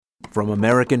From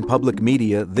American Public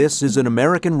Media, this is an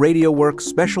American Radio Works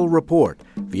special report,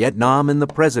 Vietnam and the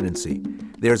Presidency.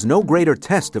 There's no greater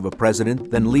test of a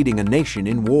president than leading a nation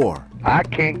in war. I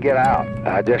can't get out.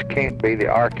 I just can't be the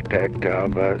architect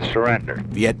of surrender.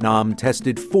 Vietnam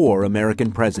tested 4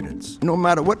 American presidents. No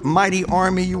matter what mighty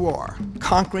army you are,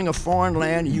 conquering a foreign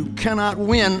land, you cannot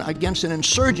win against an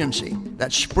insurgency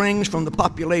that springs from the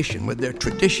population with their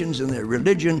traditions and their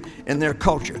religion and their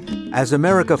culture. As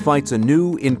America fights a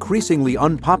new, increasingly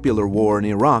unpopular war in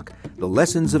Iraq, the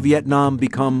lessons of Vietnam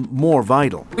become more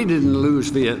vital. We didn't lose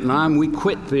Vietnam, we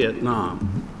quit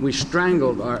Vietnam. We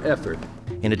strangled our effort.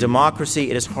 In a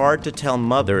democracy, it is hard to tell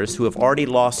mothers who have already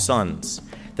lost sons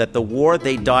that the war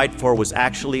they died for was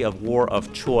actually a war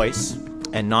of choice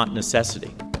and not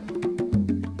necessity.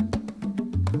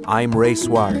 I'm Ray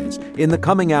Suarez. In the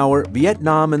coming hour,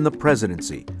 Vietnam and the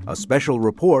Presidency, a special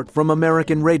report from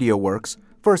American Radio Works.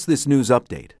 First, this news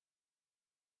update.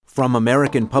 From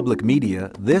American Public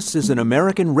Media, this is an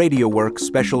American Radio Works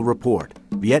special report,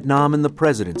 Vietnam and the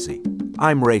Presidency.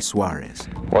 I'm Ray Suarez.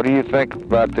 What do you think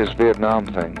about this Vietnam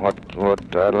thing?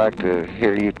 What I'd like to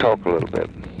hear you talk a little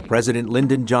bit. President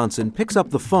Lyndon Johnson picks up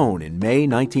the phone in May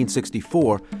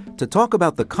 1964 to talk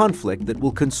about the conflict that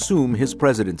will consume his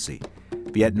presidency.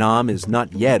 Vietnam is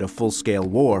not yet a full-scale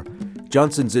war.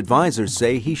 Johnson's advisors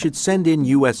say he should send in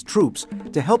U.S. troops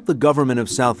to help the government of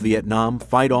South Vietnam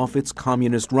fight off its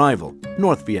communist rival,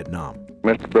 North Vietnam.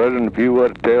 Mr. President, if you were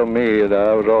to tell me that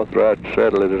I was authorized to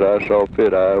settle it as I saw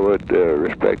fit, I would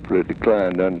respectfully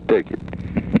decline to undertake it.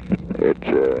 It's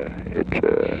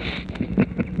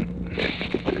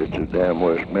the damn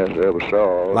worst mess I ever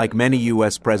saw. Like many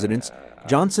U.S. presidents,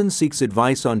 Johnson seeks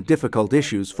advice on difficult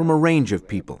issues from a range of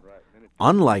people.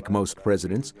 Unlike most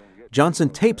presidents, Johnson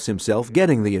tapes himself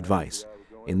getting the advice,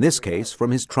 in this case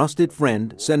from his trusted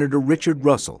friend, Senator Richard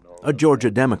Russell, a Georgia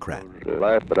Democrat. The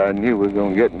life that I knew we were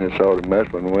going to get in this sort of mess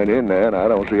when we went in there, and I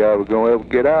don't see how we're going to ever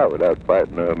get out without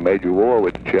fighting a major war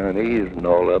with the Chinese and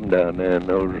all of them down there in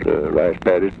those rice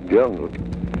paddies and jungles.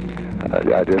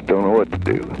 I just don't know what to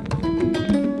do.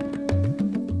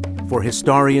 For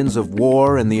historians of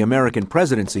war and the American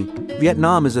presidency,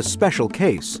 Vietnam is a special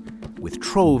case. With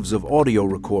troves of audio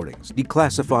recordings,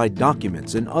 declassified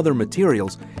documents, and other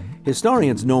materials,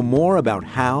 historians know more about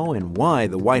how and why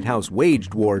the White House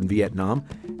waged war in Vietnam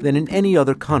than in any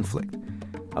other conflict.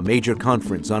 A major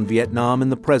conference on Vietnam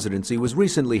and the presidency was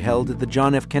recently held at the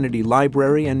John F. Kennedy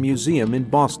Library and Museum in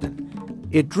Boston.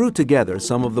 It drew together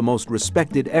some of the most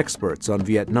respected experts on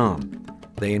Vietnam.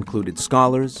 They included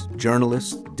scholars,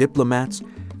 journalists, diplomats,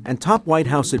 and top White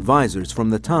House advisors from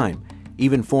the time,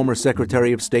 even former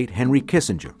Secretary of State Henry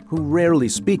Kissinger, who rarely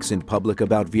speaks in public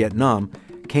about Vietnam,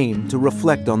 came to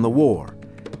reflect on the war.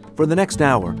 For the next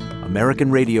hour,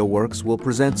 American Radio Works will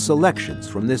present selections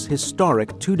from this historic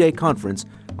 2-day conference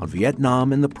on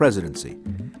Vietnam and the presidency.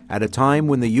 At a time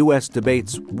when the U.S.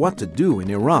 debates what to do in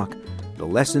Iraq, the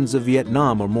lessons of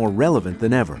Vietnam are more relevant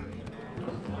than ever.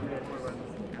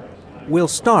 We'll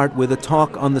start with a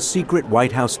talk on the secret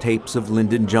White House tapes of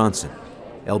Lyndon Johnson.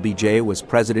 LBJ was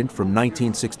president from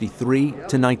 1963 to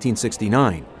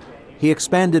 1969. He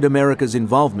expanded America's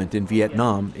involvement in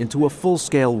Vietnam into a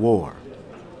full-scale war.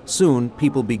 Soon,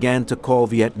 people began to call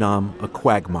Vietnam a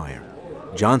quagmire.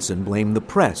 Johnson blamed the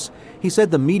press. He said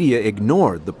the media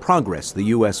ignored the progress the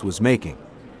U.S. was making.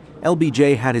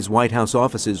 LBJ had his White House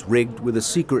offices rigged with a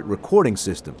secret recording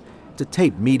system to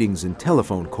tape meetings and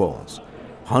telephone calls.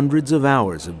 Hundreds of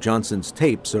hours of Johnson's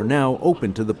tapes are now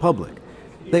open to the public.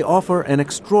 They offer an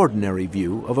extraordinary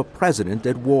view of a president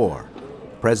at war.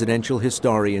 Presidential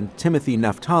historian Timothy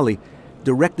Naftali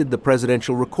directed the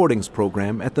Presidential Recordings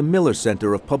Program at the Miller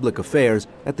Center of Public Affairs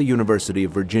at the University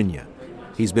of Virginia.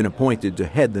 He's been appointed to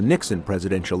head the Nixon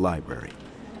Presidential Library.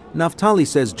 Naftali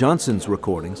says Johnson's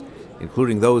recordings,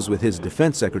 including those with his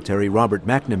Defense Secretary Robert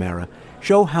McNamara,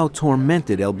 show how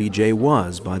tormented LBJ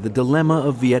was by the dilemma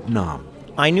of Vietnam.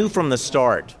 I knew from the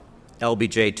start,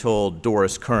 LBJ told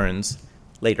Doris Kearns,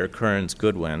 later Kearns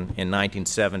Goodwin, in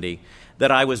 1970, that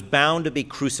I was bound to be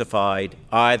crucified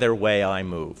either way I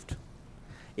moved.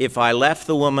 If I left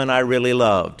the woman I really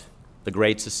loved, the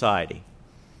Great Society,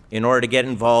 in order to get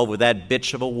involved with that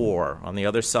bitch of a war on the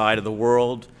other side of the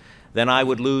world, then I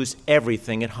would lose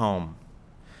everything at home.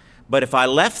 But if I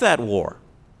left that war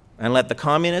and let the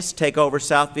communists take over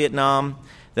South Vietnam,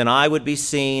 then I would be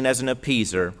seen as an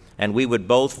appeaser, and we would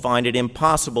both find it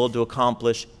impossible to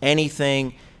accomplish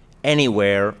anything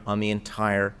anywhere on the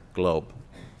entire globe.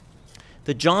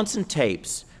 The Johnson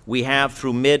tapes we have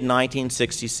through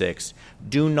mid-1966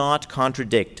 do not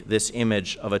contradict this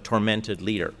image of a tormented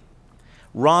leader.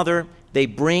 Rather, they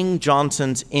bring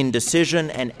Johnson's indecision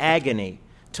and agony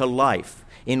to life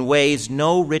in ways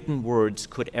no written words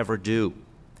could ever do.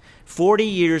 40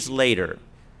 years later,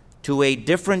 to a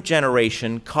different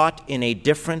generation caught in a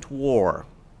different war,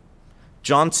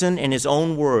 Johnson, in his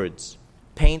own words,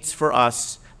 paints for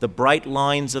us the bright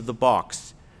lines of the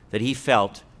box that he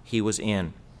felt he was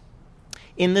in.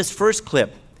 In this first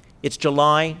clip, it's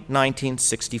July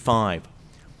 1965.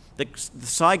 The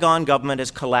Saigon government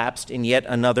has collapsed in yet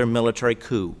another military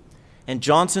coup, and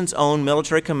Johnson's own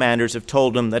military commanders have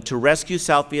told him that to rescue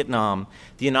South Vietnam,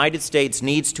 the United States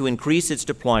needs to increase its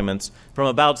deployments from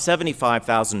about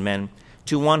 75,000 men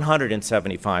to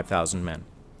 175,000 men.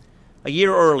 A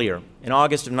year earlier, in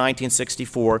August of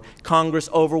 1964, Congress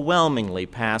overwhelmingly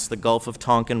passed the Gulf of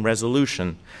Tonkin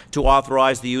Resolution to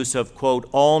authorize the use of, quote,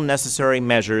 all necessary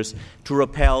measures to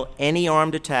repel any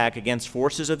armed attack against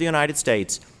forces of the United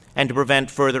States and to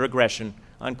prevent further aggression,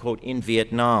 unquote, in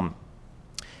Vietnam.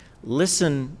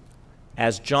 Listen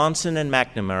as Johnson and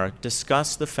McNamara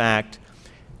discuss the fact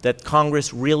that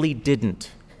Congress really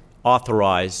didn't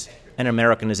authorize an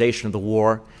Americanization of the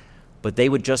war, but they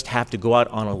would just have to go out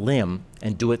on a limb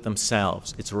and do it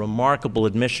themselves. It's a remarkable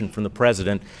admission from the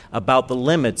President about the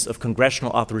limits of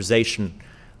congressional authorization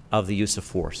of the use of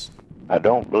force. I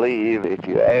don't believe if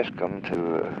you ask them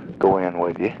to go in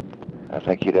with you, I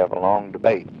think you'd have a long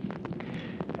debate.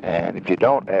 And if you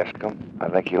don't ask them, I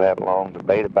think you'll have a long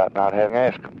debate about not having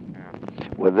asked them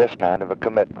with this kind of a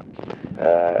commitment.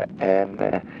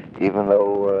 Even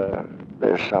though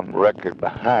there's some record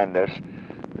behind us,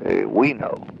 we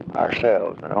know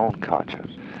ourselves, in our own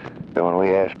conscience, that when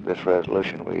we asked this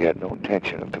resolution, we had no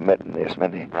intention of committing this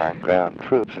many ground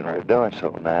troops, and we're doing so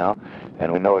now,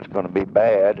 and we know it's going to be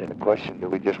bad, and the question, do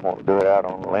we just want to do it out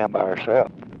on a limb by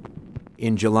ourselves?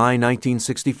 In July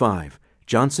 1965,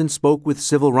 Johnson spoke with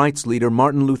civil rights leader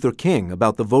Martin Luther King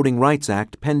about the Voting Rights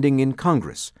Act pending in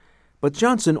Congress. But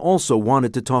Johnson also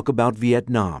wanted to talk about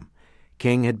Vietnam.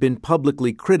 King had been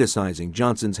publicly criticizing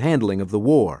Johnson's handling of the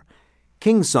war.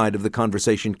 King's side of the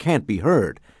conversation can't be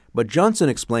heard, but Johnson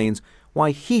explains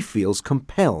why he feels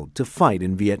compelled to fight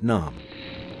in Vietnam.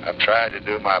 I've tried to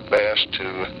do my best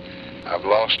I've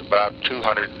lost about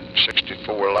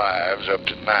 264 lives up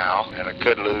to now, and I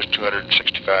could lose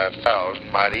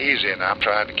 265,000 mighty easy, and I'm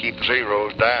trying to keep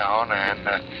zeros down and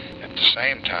at the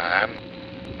same time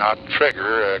not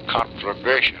trigger a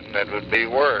conflagration that would be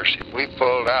worse. If we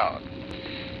pulled out,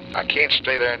 I can't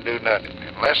stay there and do nothing.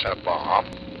 Unless I bomb,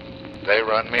 they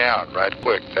run me out right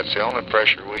quick. That's the only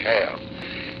pressure we have.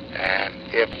 And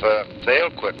if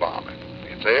they'll quit bombing,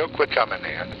 if they'll quit coming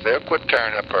in, if they'll quit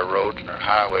tearing up our roads and our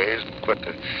highways and quit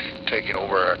taking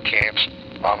over our camps,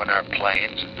 bombing our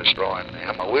planes and destroying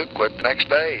them, we'll quit the next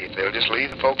day if they'll just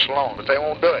leave the folks alone. But they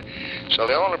won't do it. So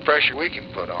the only pressure we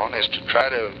can put on is to try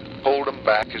to hold them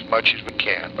back as much as we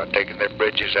can by taking their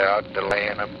bridges out,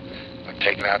 delaying them, by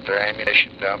taking out their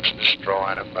ammunition dumps and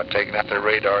destroying them, by taking out their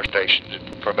radar stations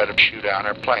and permit them to shoot down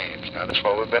our planes. Now, that's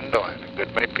what we've been doing. A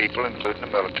good many people, including the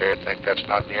military, think that's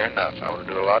not near enough. I want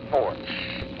to do a lot more.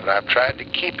 But I've tried to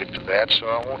keep it to that so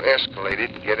I won't escalate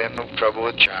it and get into trouble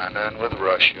with China and with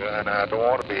Russia, and I don't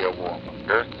want to be a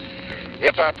warmonger.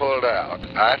 If I pulled out,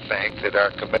 I think that our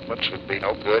commitments would be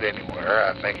no good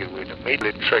anywhere. I think it would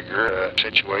immediately trigger a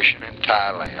situation in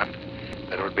Thailand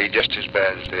that would be just as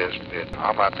bad as it is in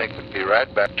Vietnam. I think we'd be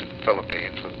right back to the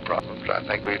Philippines with problems. I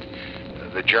think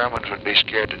the Germans would be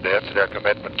scared to death that our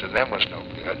commitment to them was no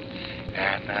good.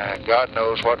 And God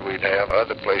knows what we'd have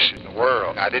other places in the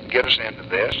world. I didn't get us into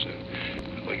this.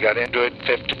 We got into it in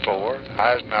 54.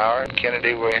 Eisenhower and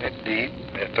Kennedy were in it deep.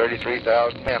 There were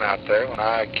 33,000 men out there when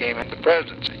I came into the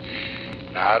presidency.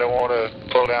 Now, I don't want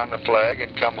to pull down the flag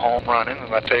and come home running with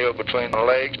my tail between my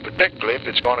legs, particularly if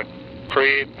it's going to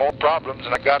create more problems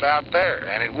than I got out there.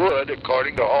 And it would,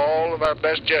 according to all of our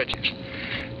best judges.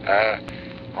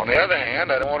 On the other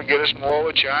hand, I don't want to get us in war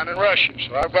with China and Russia.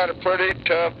 So I've got a pretty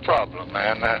tough problem,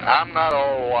 and I'm not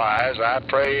all wise. I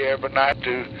pray every night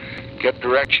to get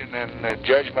direction and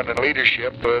judgment and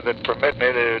leadership that permit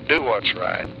me to do what's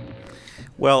right.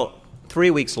 Well,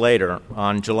 3 weeks later,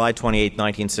 on July 28,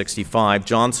 1965,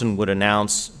 Johnson would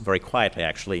announce, very quietly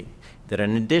actually, that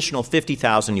an additional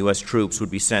 50,000 U.S. troops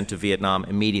would be sent to Vietnam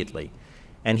immediately,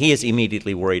 and he is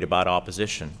immediately worried about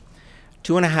opposition.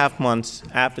 2.5 months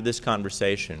after this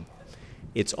conversation,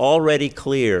 it's already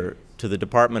clear to the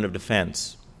Department of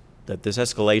Defense that this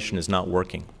escalation is not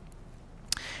working.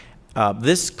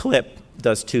 This clip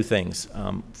does two things.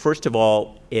 First of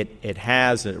all, it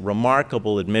has a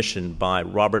remarkable admission by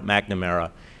Robert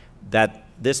McNamara that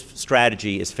this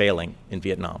strategy is failing in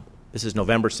Vietnam. This is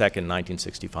November 2nd,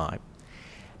 1965.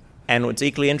 And what's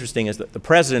equally interesting is that the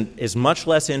president is much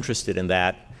less interested in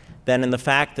that than in the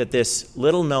fact that this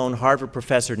little-known Harvard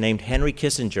professor named Henry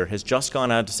Kissinger has just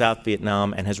gone out to South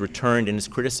Vietnam and has returned and is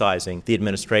criticizing the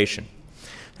administration.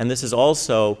 And this is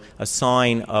also a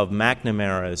sign of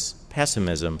McNamara's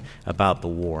pessimism about the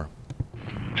war.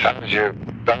 How's your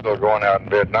battle going out in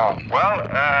Vietnam? Well,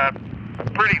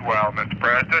 pretty well, Mr.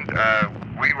 President.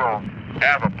 We will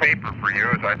have a paper for you,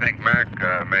 as I think Mac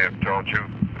may have told you,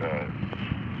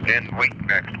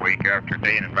 next week after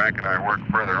Dean and Mac and I work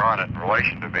further on it in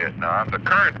relation to Vietnam. The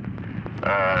current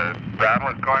battle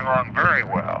is going along very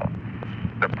well.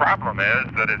 The problem is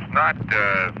that it's not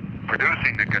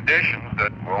producing the conditions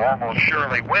that will almost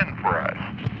surely win for us.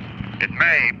 It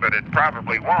may, but it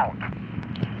probably won't.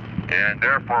 And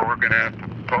therefore, we're going to have to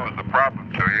pose the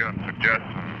problem to you and suggest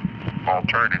some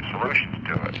alternative solutions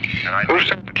to it. And Who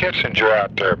sent Kissinger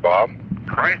out there, Bob?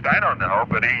 Christ, I don't know,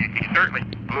 but he certainly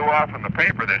blew off in the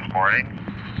paper this morning.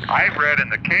 I read in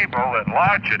the cable that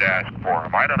Lodge had asked for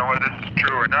him. I don't know whether this is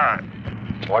true or not.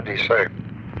 What did he say?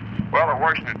 Well, the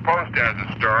Washington Post has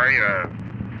a story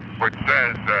which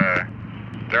says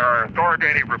there are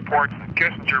authoritative reports that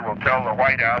Kissinger will tell the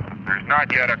White House that there's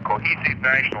not yet a cohesive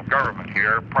national government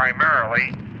here,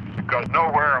 primarily because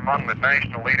nowhere among the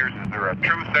national leaders is there a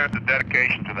true sense of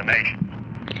dedication to the nation.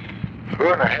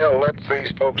 Who in the hell lets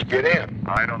these folks get in?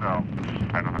 I don't know.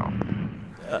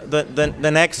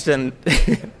 The next and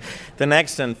the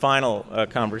next and final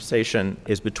conversation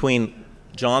is between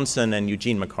Johnson and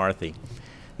Eugene McCarthy.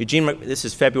 This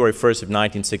is February 1st of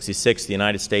 1966. The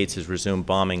United States has resumed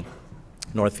bombing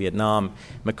North Vietnam.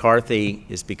 McCarthy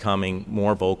is becoming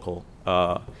more vocal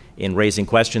in raising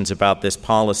questions about this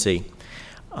policy.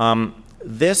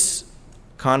 This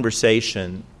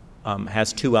conversation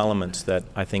has two elements that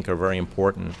I think are very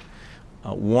important.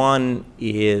 One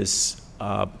is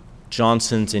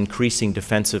Johnson's increasing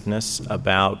defensiveness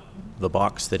about the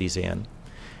box that he's in,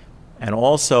 and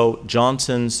also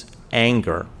Johnson's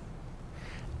anger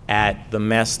at the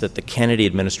mess that the Kennedy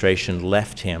administration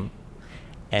left him,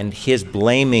 and his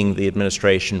blaming the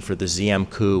administration for the ZM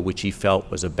coup, which he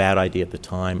felt was a bad idea at the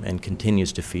time and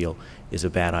continues to feel is a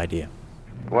bad idea.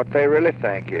 What they really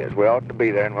think is we ought to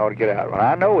be there and we ought to get out. Well,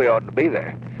 I know we ought to be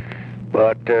there,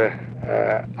 but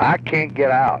I can't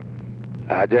get out.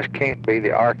 I just can't be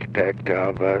the architect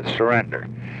of surrender.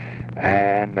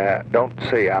 And don't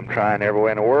see, I'm trying every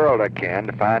way in the world I can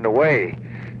to find a way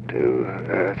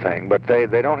to thing. But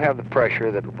they don't have the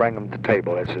pressure that will bring them to the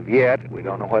table as of yet. We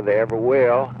don't know whether they ever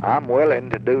will. I'm willing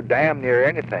to do damn near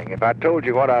anything. If I told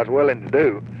you what I was willing to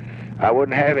do, I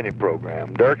wouldn't have any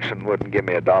program. Dirksen wouldn't give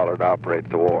me $1 to operate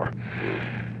the war.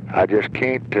 I just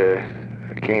can't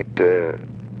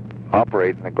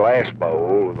operate in a glass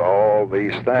bowl with all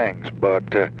these things.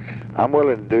 But I'm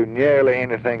willing to do nearly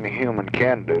anything the human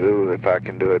can do if I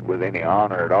can do it with any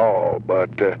honor at all. But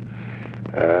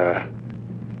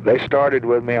they started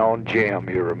with me on Jim,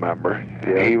 you remember.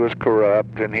 Yeah. He was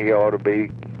corrupt and he ought to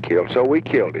be killed. So we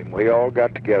killed him. We all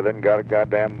got together and got a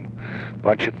goddamn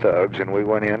bunch of thugs, and we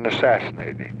went in and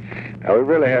assassinated him. Now, we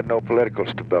really had no political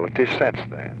stability since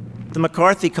then. The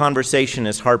McCarthy conversation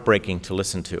is heartbreaking to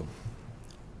listen to.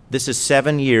 This is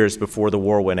 7 years before the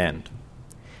war would end.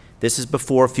 This is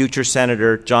before future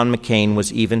Senator John McCain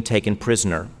was even taken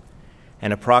prisoner,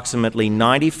 and approximately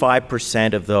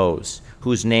 95% of those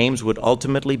whose names would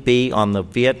ultimately be on the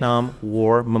Vietnam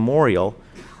War Memorial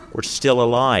were still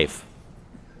alive.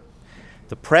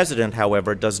 The president,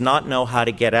 however, does not know how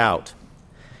to get out.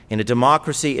 In a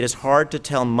democracy, it is hard to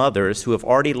tell mothers who have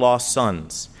already lost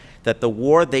sons that the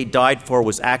war they died for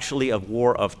was actually a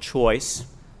war of choice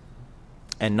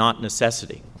and not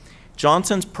necessity.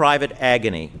 Johnson's private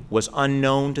agony was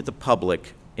unknown to the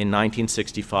public in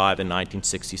 1965 and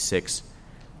 1966,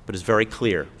 but is very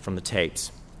clear from the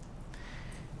tapes.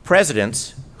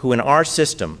 Presidents, who in our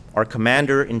system are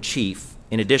commander-in-chief,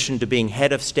 in addition to being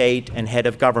head of state and head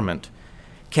of government,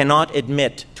 cannot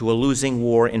admit to a losing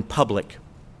war in public.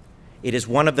 It is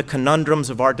one of the conundrums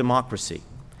of our democracy.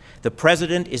 The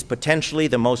president is potentially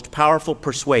the most powerful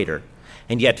persuader,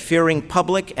 and yet fearing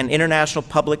public and international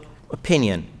public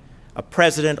opinion, a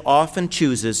president often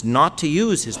chooses not to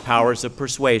use his powers of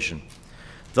persuasion,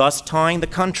 thus tying the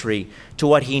country to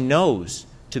what he knows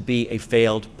to be a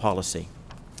failed policy.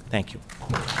 Thank you.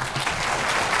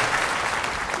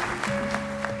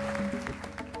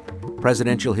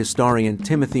 Presidential historian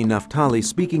Timothy Naftali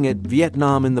speaking at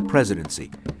Vietnam in the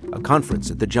Presidency, a conference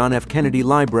at the John F. Kennedy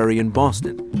Library in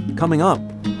Boston. Coming up,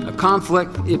 a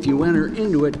conflict, if you enter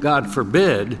into it, God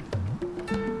forbid,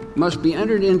 must be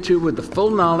entered into with the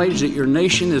full knowledge that your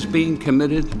nation is being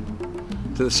committed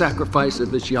to the sacrifice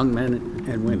of its young men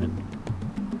and women.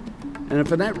 And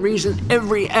for that reason,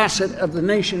 every asset of the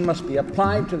nation must be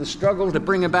applied to the struggle to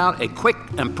bring about a quick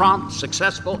and prompt,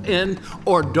 successful end,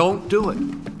 or don't do it.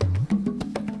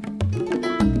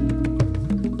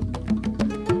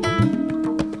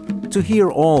 To hear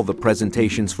all the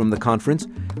presentations from the conference,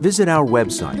 visit our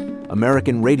website,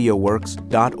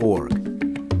 AmericanRadioWorks.org.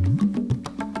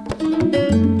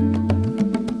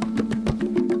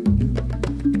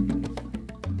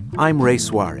 I'm Ray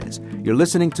Suarez. You're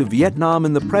listening to Vietnam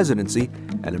and the Presidency,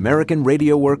 an American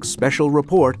Radio Works special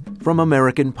report from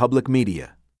American Public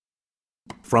Media.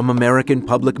 From American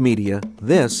Public Media,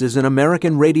 this is an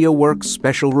American Radio Works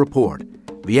special report,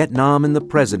 Vietnam and the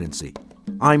Presidency.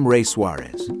 I'm Ray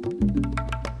Suarez.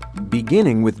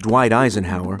 Beginning with Dwight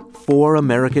Eisenhower, 4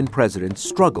 American presidents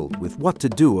struggled with what to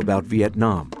do about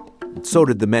Vietnam. So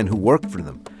did the men who worked for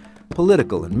them,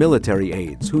 political and military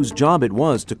aides whose job it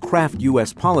was to craft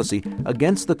U.S. policy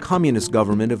against the communist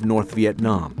government of North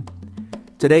Vietnam.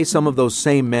 Today, some of those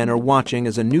same men are watching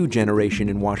as a new generation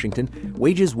in Washington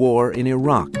wages war in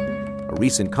Iraq. A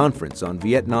recent conference on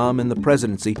Vietnam and the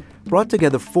presidency brought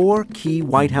together 4 key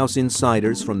White House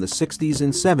insiders from the 60s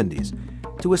and 70s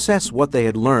to assess what they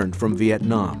had learned from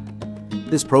Vietnam.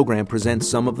 This program presents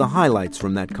some of the highlights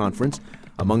from that conference.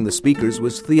 Among the speakers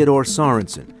was Theodore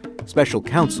Sorensen, special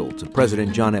counsel to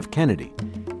President John F. Kennedy.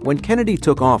 When Kennedy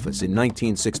took office in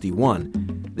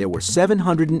 1961, there were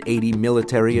 780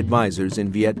 military advisors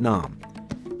in Vietnam.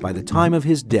 By the time of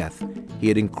his death, he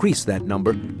had increased that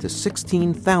number to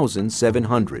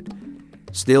 16,700.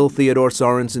 Still, Theodore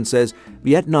Sorensen says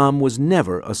Vietnam was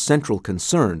never a central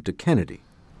concern to Kennedy.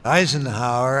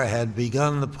 Eisenhower had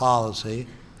begun the policy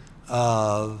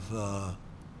of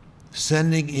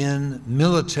sending in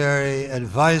military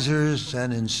advisors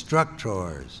and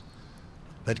instructors.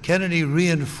 But Kennedy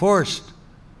reinforced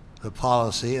the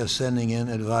policy of sending in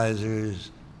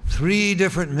advisors. 3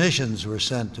 different missions were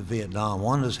sent to Vietnam.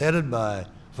 One was headed by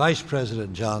Vice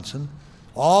President Johnson.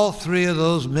 All 3 of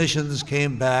those missions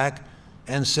came back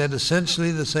and said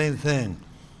essentially the same thing.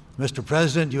 Mr.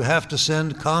 President, you have to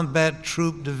send combat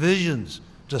troop divisions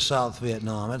to South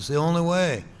Vietnam. It's the only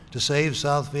way to save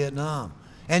South Vietnam.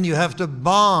 And you have to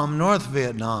bomb North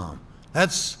Vietnam.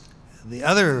 That's the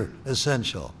other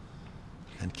essential.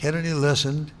 And Kennedy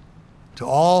listened to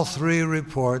all 3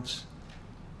 reports,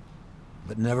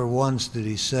 but never once did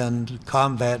he send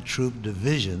combat troop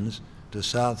divisions to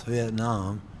South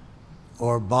Vietnam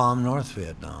or bomb North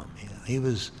Vietnam. He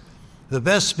was the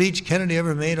best speech Kennedy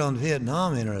ever made on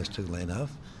Vietnam, interestingly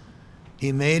enough.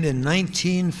 He made in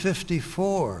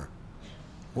 1954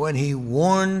 when he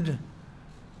warned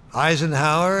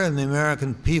Eisenhower and the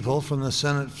American people from the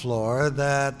Senate floor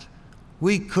that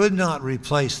we could not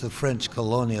replace the French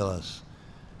colonialists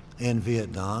in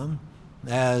Vietnam.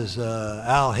 As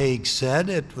Al Haig said,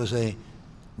 it was a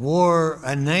war,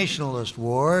 a nationalist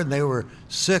war, and they were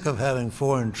sick of having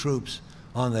foreign troops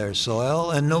on their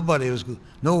soil, and no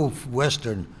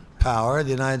Western power,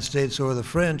 the United States or the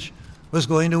French, was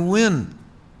going to win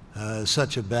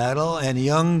such a battle. And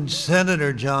young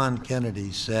Senator John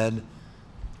Kennedy said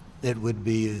it would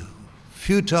be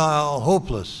futile,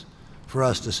 hopeless for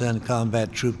us to send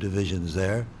combat troop divisions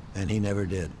there, and he never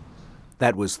did.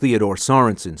 That was Theodore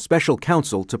Sorensen, special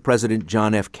counsel to President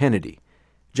John F. Kennedy.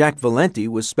 Jack Valenti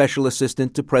was special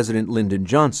assistant to President Lyndon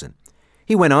Johnson.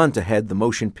 He went on to head the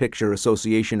Motion Picture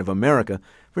Association of America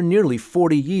for nearly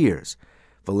 40 years.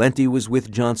 Valenti was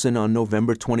with Johnson on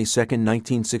November 22,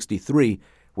 1963,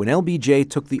 when LBJ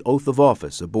took the oath of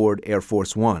office aboard Air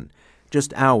Force One,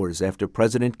 just hours after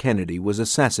President Kennedy was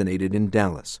assassinated in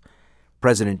Dallas.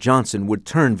 President Johnson would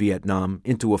turn Vietnam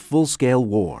into a full-scale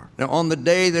war. Now, on the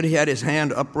day that he had his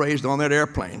hand upraised on that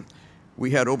airplane,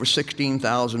 we had over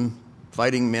 16,000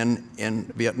 fighting men in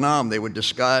Vietnam. They were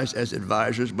disguised as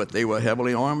advisors, but they were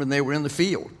heavily armed and they were in the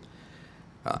field.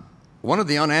 One of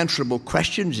the unanswerable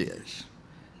questions is,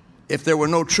 if there were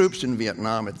no troops in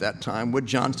Vietnam at that time, would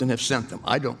Johnson have sent them?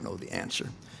 I don't know the answer.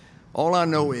 All I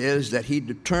know is that he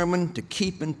determined to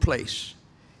keep in place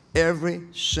every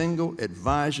single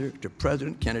advisor to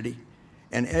President Kennedy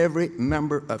and every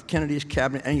member of Kennedy's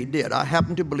cabinet, and he did. I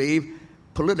happen to believe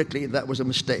politically that was a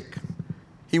mistake.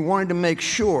 He wanted to make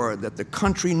sure that the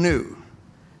country knew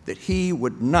that he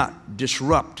would not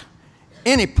disrupt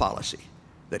any policy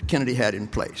that Kennedy had in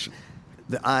place.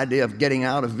 The idea of getting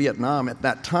out of Vietnam at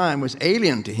that time was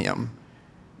alien to him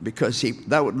because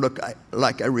that would look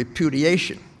like a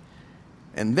repudiation.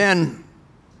 And then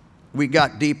we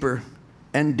got deeper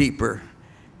and deeper,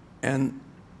 and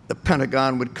the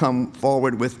Pentagon would come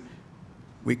forward with,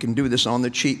 we can do this on the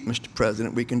cheap, Mr.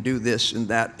 President. We can do this and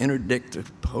that, interdict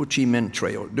the Ho Chi Minh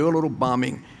Trail, do a little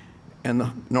bombing. and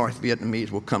the North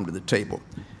Vietnamese will come to the table.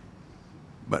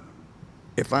 But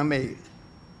if I may,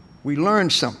 we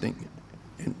learned something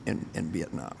in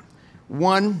Vietnam.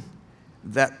 One,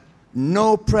 that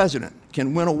no president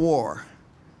can win a war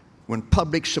when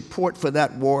public support for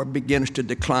that war begins to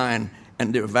decline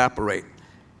and to evaporate.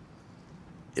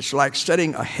 It's like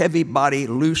setting a heavy body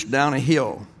loose down a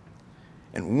hill,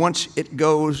 and once it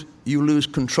goes, you lose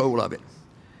control of it.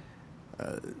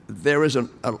 There is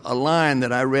a line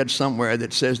that I read somewhere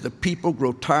that says, the people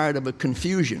grow tired of a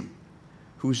confusion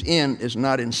whose end is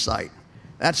not in sight.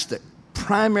 That's the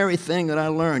primary thing that I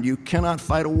learned. You cannot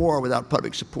fight a war without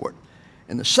public support.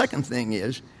 And the second thing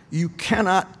is, you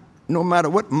cannot, no matter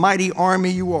what mighty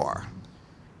army you are,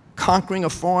 conquering a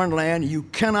foreign land, you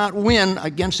cannot win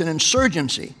against an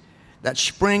insurgency that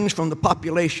springs from the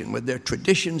population with their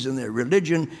traditions and their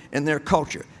religion and their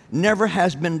culture. Never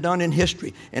has been done in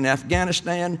history. In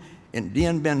Afghanistan, in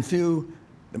Dien Bien Phu,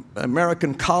 the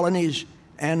American colonies,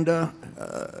 and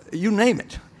you name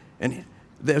it. And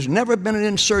there's never been an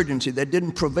insurgency that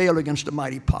didn't prevail against a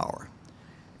mighty power.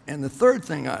 And the third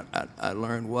thing I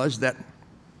learned was that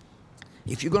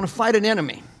if you're going to fight an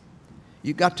enemy,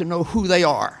 you got to know who they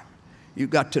are. You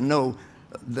got to know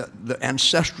the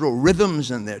ancestral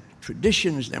rhythms and their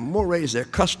traditions, their mores, their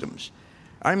customs.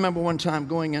 I remember one time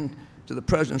going into the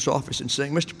president's office and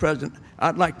saying, Mr. President,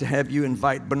 I'd like to have you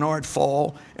invite Bernard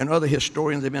Fall and other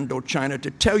historians of Indochina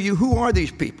to tell you, who are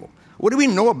these people? What do we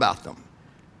know about them?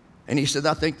 And he said,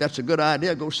 I think that's a good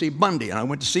idea. Go see Bundy. And I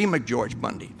went to see McGeorge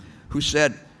Bundy, who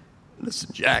said,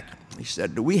 listen, Jack, he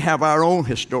said, do we have our own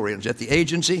historians at the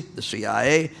agency, the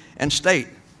CIA, and state?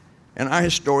 And our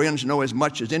historians know as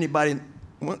much as anybody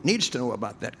needs to know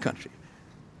about that country.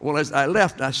 Well, as I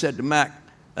left, I said to Mac,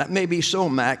 that may be so,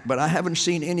 Mac, but I haven't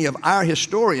seen any of our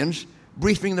historians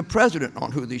briefing the president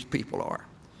on who these people are.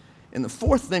 And the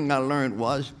fourth thing I learned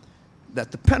was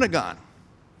that the Pentagon,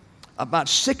 about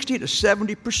 60 to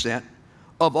 70%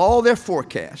 of all their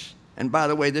forecasts, and by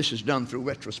the way, this is done through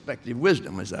retrospective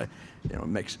wisdom, as I,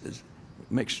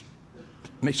 makes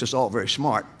us all very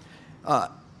smart.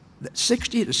 That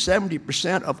 60 to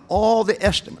 70% of all the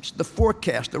estimates, the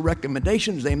forecasts, the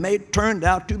recommendations they made turned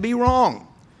out to be wrong.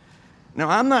 Now,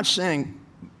 I'm not saying,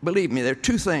 believe me, there are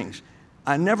two things.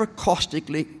 I never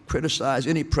caustically criticize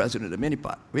any president of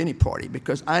any party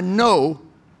because I know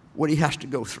what he has to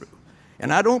go through.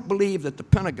 And I don't believe that the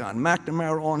Pentagon,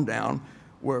 McNamara on down,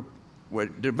 were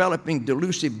developing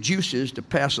delusive juices to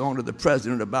pass on to the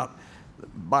president about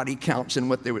body counts and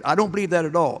what they were. I don't believe that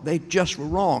at all. They just were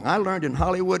wrong. I learned in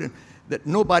Hollywood that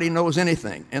nobody knows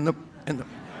anything. And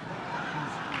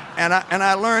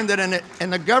I learned that in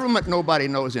the government, nobody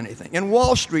knows anything. In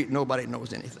Wall Street, nobody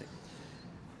knows anything.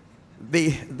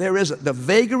 The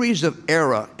vagaries of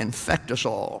error infect us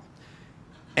all.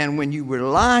 And when you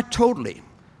rely totally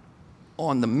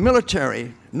on the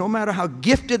military, no matter how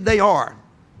gifted they are,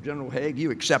 General Haig, you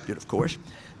accept it, of course,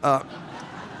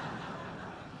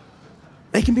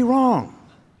 they can be wrong.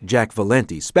 Jack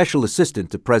Valenti, Special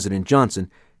Assistant to President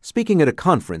Johnson, speaking at a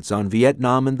conference on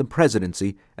Vietnam and the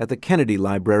presidency at the Kennedy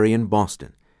Library in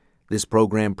Boston. This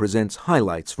program presents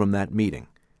highlights from that meeting.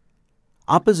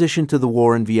 Opposition to the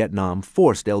war in Vietnam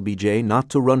forced LBJ not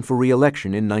to run for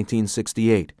re-election in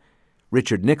 1968.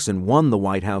 Richard Nixon won the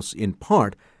White House in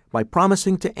part by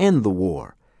promising to end the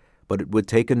war, but it would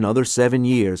take another 7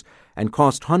 years and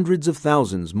cost hundreds of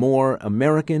thousands more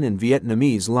American and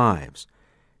Vietnamese lives.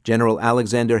 General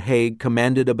Alexander Haig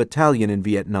commanded a battalion in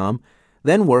Vietnam,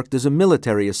 then worked as a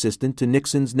military assistant to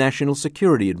Nixon's national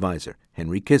security advisor,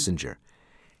 Henry Kissinger.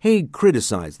 Haig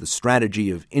criticized the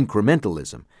strategy of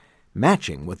incrementalism,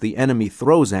 matching what the enemy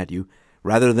throws at you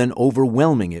rather than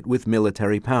overwhelming it with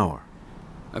military power.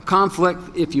 A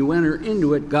conflict, if you enter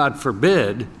into it, God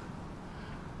forbid,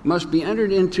 must be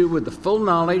entered into with the full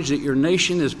knowledge that your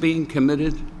nation is being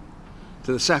committed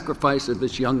to the sacrifice of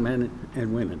its young men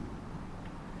and women.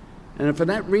 And for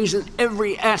that reason,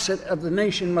 every asset of the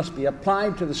nation must be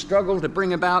applied to the struggle to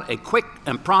bring about a quick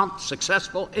and prompt,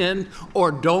 successful end,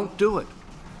 or don't do it.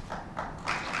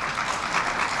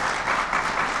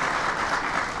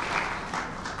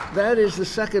 That is the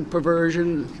second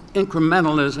perversion,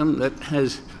 incrementalism, that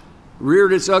has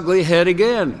reared its ugly head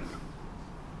again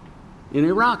in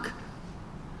Iraq.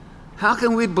 How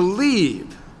can we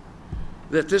believe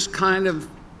that this kind of,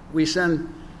 we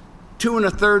send 2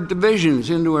 1/3 divisions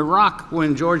into Iraq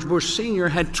when George Bush Sr.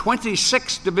 had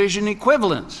 26 division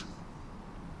equivalents?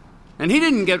 And he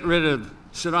didn't get rid of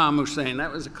Saddam Hussein.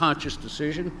 That was a conscious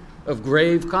decision of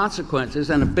grave consequences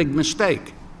and a big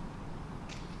mistake.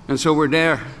 And so we're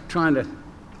there trying to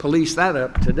police that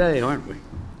up today, aren't we?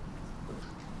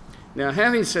 Now,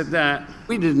 having said that,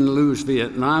 we didn't lose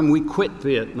Vietnam. We quit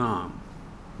Vietnam.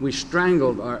 We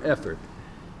strangled our effort.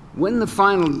 When the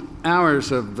final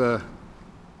hours of the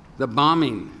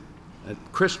bombing at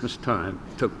Christmas time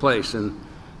took place, and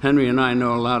Henry and I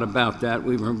know a lot about that,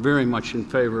 we were very much in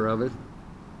favor of it,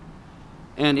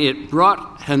 and it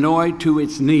brought Hanoi to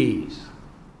its knees.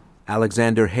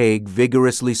 Alexander Haig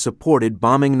vigorously supported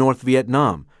bombing North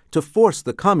Vietnam to force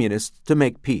the communists to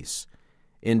make peace.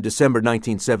 In December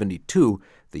 1972,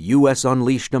 the U.S.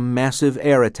 unleashed a massive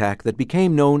air attack that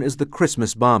became known as the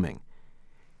Christmas bombing.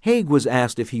 Haig was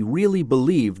asked if he really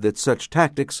believed that such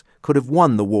tactics could have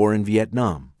won the war in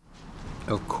Vietnam.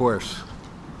 Of course.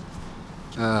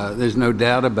 There's no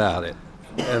doubt about it.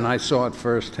 And I saw it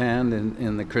firsthand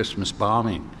in the Christmas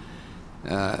bombing.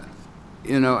 And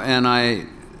I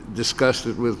discussed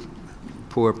it with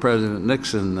poor President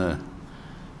Nixon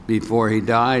before he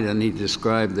died, and he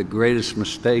described the greatest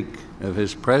mistake of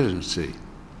his presidency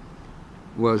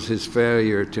was his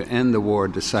failure to end the war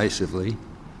decisively.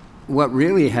 What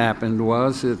really happened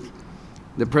was that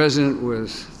the president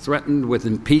was threatened with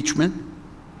impeachment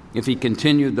if he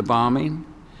continued the bombing.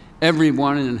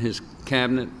 Everyone in his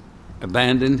cabinet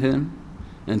abandoned him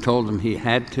and told him he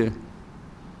had to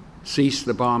cease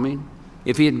the bombing.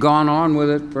 If he had gone on with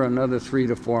it for another 3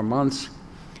 to 4 months,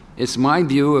 it's my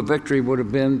view a victory would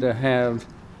have been to have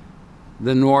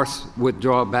the North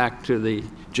withdraw back to the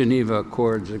Geneva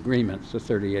Accords agreements, the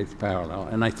 38th parallel,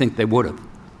 and I think they would have.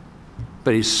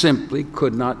 But he simply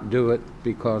could not do it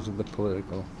because of the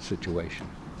political situation.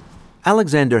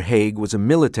 Alexander Haig was a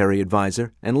military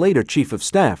advisor and later chief of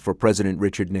staff for President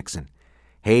Richard Nixon.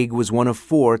 Haig was one of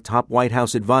 4 top White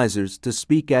House advisors to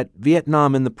speak at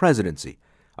Vietnam and the Presidency,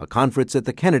 a conference at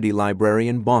the Kennedy Library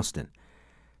in Boston.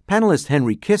 Panelist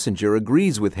Henry Kissinger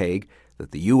agrees with Haig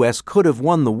that the U.S. could have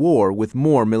won the war with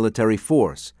more military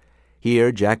force.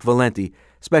 Here, Jack Valenti,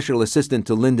 special assistant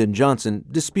to Lyndon Johnson,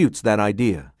 disputes that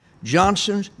idea.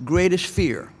 Johnson's greatest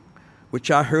fear,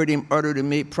 which I heard him utter to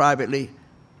me privately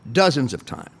dozens of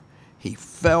times, he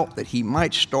felt that he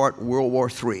might start World War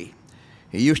III.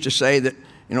 He used to say that,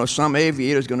 some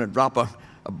aviator is going to drop a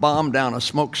bomb down a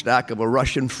smokestack of a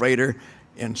Russian freighter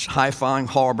in Haiphong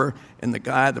Harbor, and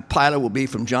the pilot will be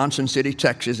from Johnson City,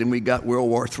 Texas, and we got World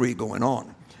War III going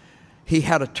on. He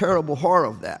had a terrible horror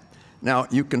of that. Now,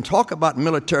 you can talk about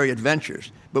military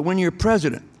adventures, but when you're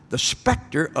president, the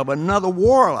specter of another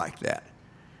war like that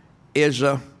is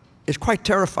quite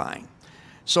terrifying.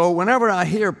 So whenever I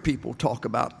hear people talk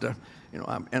about,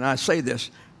 and I say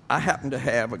this, I happen to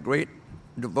have a great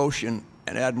devotion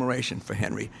and admiration for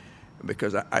Henry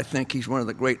because I think he's one of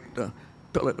the great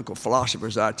political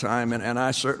philosophers of our time, and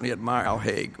I certainly admire Al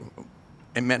Haig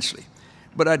immensely.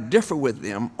 But I differ with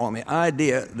them on the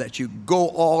idea that you go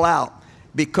all out,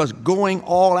 because going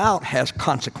all out has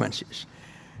consequences.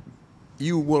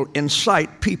 You will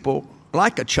incite people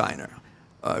like a China.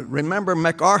 Remember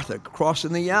MacArthur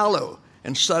crossing the Yalu,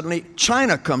 and suddenly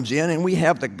China comes in, and we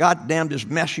have the goddamnedest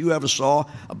mess you ever saw,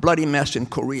 a bloody mess in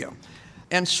Korea.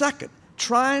 And second,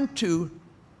 trying to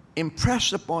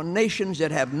impress upon nations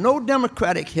that have no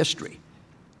democratic history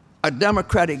a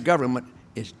democratic government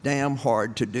is damn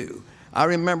hard to do. I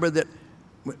remember that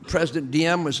President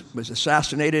Diem was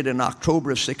assassinated in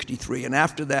October of '63, and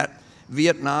after that,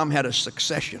 Vietnam had a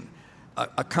succession,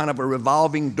 a kind of a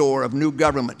revolving door of new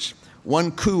governments,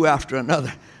 one coup after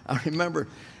another. I remember,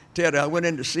 Ted, I went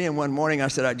in to see him one morning. I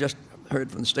said, I just heard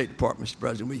from the State Department, Mr.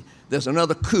 President, there's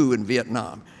another coup in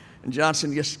Vietnam. And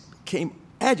Johnson just came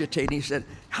agitated. He said,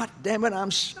 God damn it,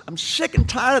 I'm sick and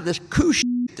tired of this coup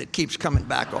shit that keeps coming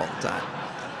back all the time.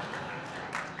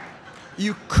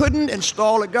 You couldn't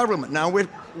install a government. Now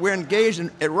we're engaged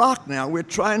in Iraq now. We're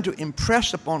trying to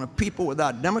impress upon a people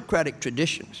without democratic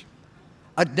traditions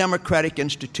a democratic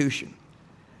institution.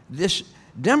 This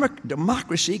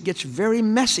democracy gets very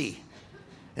messy.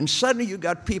 And suddenly you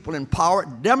got people in power,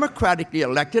 democratically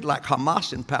elected, like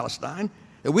Hamas in Palestine,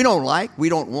 that we don't like, we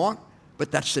don't want, but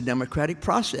that's the democratic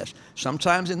process.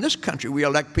 Sometimes in this country we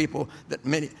elect people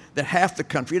that half the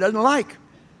country doesn't like.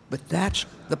 But that's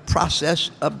the process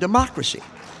of democracy.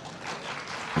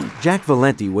 Jack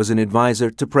Valenti was an advisor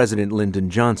to President Lyndon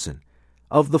Johnson.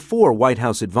 Of the 4 White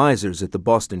House advisors at the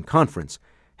Boston Conference,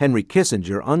 Henry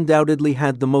Kissinger undoubtedly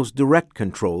had the most direct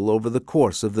control over the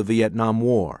course of the Vietnam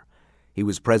War. He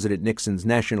was President Nixon's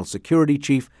national security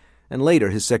chief and later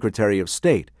his Secretary of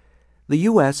State. The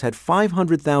U.S. had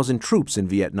 500,000 troops in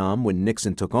Vietnam when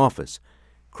Nixon took office.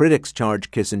 Critics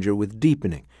charge Kissinger with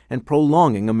deepening and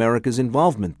prolonging America's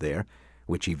involvement there,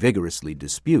 which he vigorously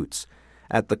disputes.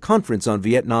 At the conference on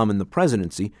Vietnam and the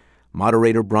presidency,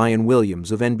 moderator Brian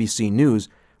Williams of NBC News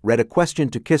read a question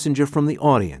to Kissinger from the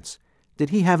audience. did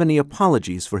he have any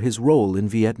apologies for his role in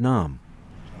Vietnam?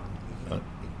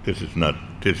 This is not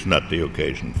the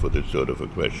occasion for this sort of a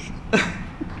question.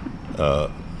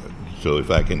 So if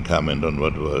I can comment on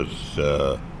what was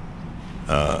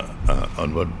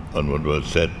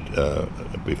said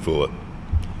before,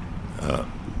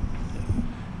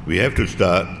 you have to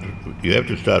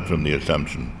start from the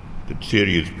assumption that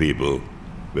serious people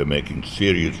were making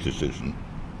serious decisions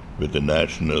with the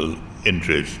national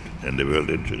interest and the world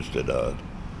interest at heart,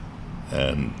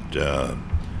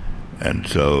 and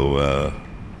so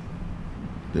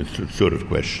this is a sort of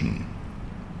question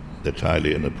that's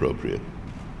highly inappropriate.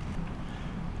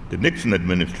 The Nixon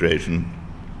administration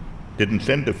didn't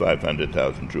send the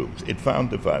 500,000 troops. It found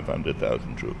the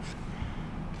 500,000 troops.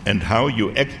 And how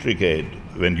you extricate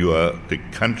when you are the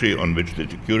country on which the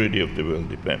security of the world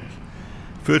depends.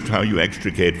 First, how you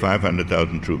extricate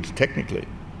 500,000 troops technically.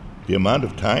 The amount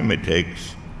of time it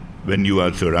takes when you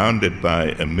are surrounded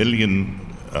by 1 million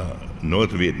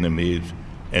North Vietnamese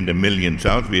and 1 million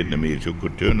South Vietnamese who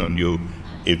could turn on you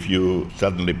if you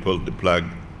suddenly pulled the plug.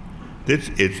 This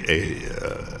is a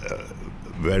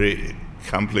very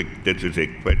complex, this is a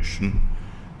question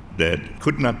that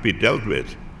could not be dealt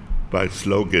with by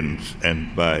slogans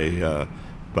and by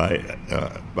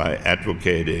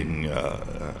advocating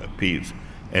peace.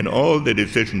 And all the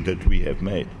decisions that we have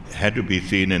made had to be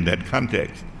seen in that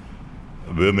context.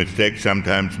 Were mistakes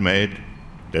sometimes made?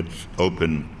 That's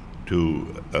open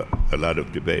to a lot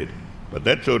of debate. But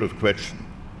that sort of question,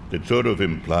 that sort of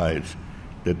implies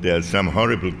that there's some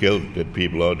horrible guilt that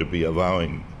people ought to be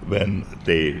avowing when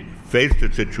they face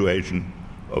the situation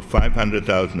of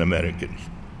 500,000 Americans,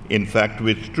 in fact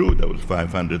withdrew those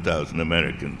 500,000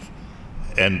 Americans,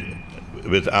 and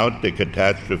without the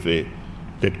catastrophe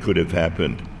that could have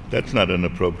happened. That's not an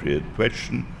appropriate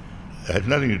question. It has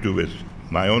nothing to do with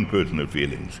my own personal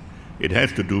feelings. It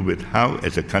has to do with how,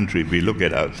 as a country, we look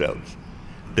at ourselves.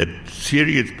 That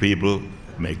serious people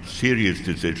make serious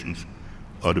decisions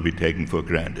ought to be taken for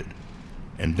granted.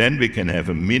 And then we can have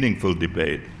a meaningful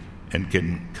debate and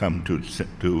can come to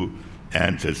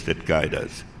answers that guide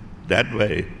us. That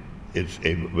way, it's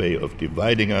a way of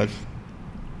dividing us,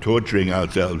 torturing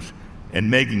ourselves,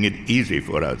 and making it easy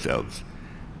for ourselves.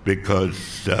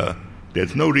 Because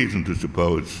there's no reason to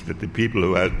suppose that the people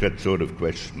who ask that sort of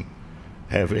question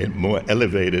have a more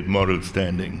elevated moral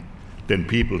standing than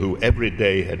people who every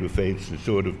day had to face the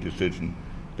sort of decision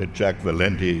that Jacques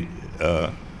Valenti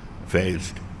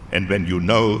faced. And when you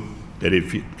know that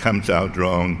if it comes out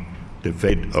wrong, the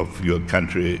fate of your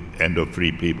country and of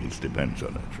free peoples depends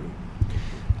on it.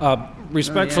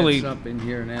 Respectfully, up in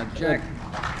here now, Jack.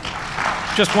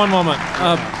 Just one moment.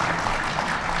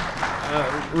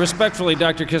 Respectfully,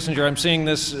 Dr. Kissinger, I'm seeing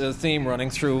this theme running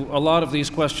through a lot of these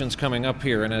questions coming up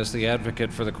here, and as the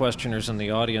advocate for the questioners and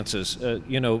the audiences,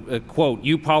 quote,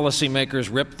 "You policymakers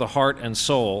ripped the heart and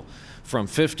soul from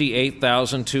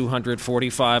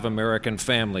 58,245 American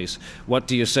families. What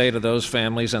do you say to those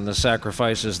families and the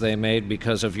sacrifices they made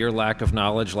because of your lack of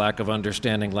knowledge, lack of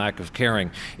understanding, lack of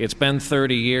caring? It's been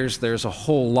 30 years. There's a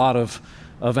whole lot of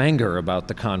anger about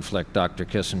the conflict, Dr.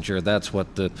 Kissinger. That's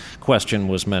what the question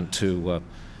was meant to...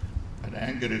 But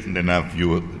anger isn't enough.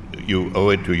 You owe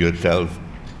it to yourself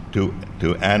to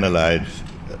analyze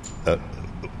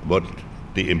what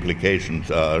the implications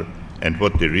are and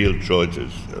what the real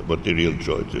choices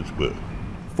were.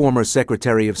 Former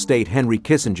Secretary of State Henry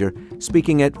Kissinger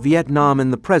speaking at Vietnam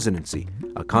and the Presidency,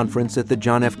 a conference at the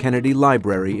John F. Kennedy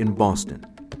Library in Boston.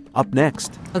 Up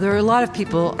next. There were a lot of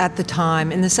people at the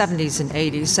time, in the 70s and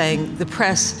 80s, saying the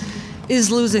press is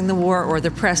losing the war or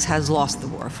the press has lost the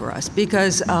war for us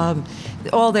because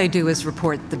all they do is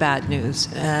report the bad news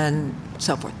and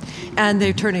so forth. And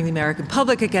they're turning the American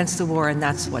public against the war, and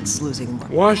that's what's losing the war.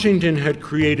 Washington had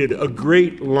created a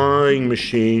great lying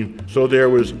machine, so there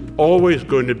was always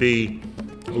going to be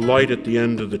a light at the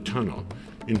end of the tunnel.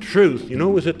 In truth, you know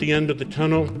what was at the end of the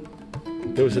tunnel?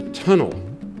 There was a tunnel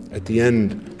at the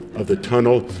end of the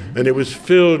tunnel, and it was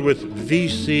filled with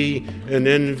VC and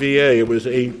NVA. It was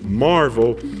a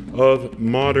marvel of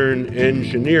modern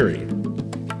engineering.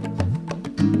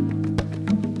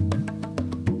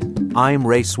 I'm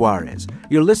Ray Suarez.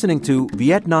 You're listening to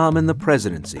Vietnam and the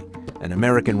Presidency, an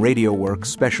American Radio Works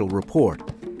special report.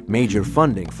 Major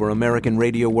funding for American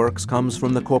Radio Works comes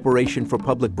from the Corporation for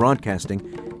Public Broadcasting.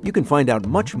 You can find out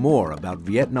much more about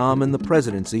Vietnam and the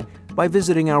Presidency by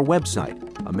visiting our website,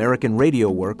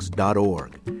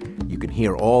 AmericanRadioWorks.org. You can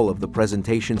hear all of the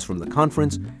presentations from the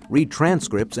conference, read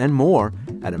transcripts, and more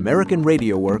at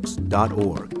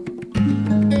AmericanRadioWorks.org.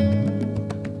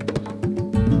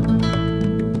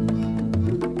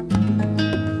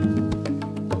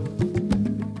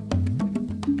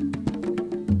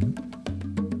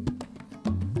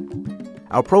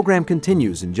 Our program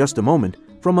continues in just a moment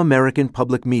from American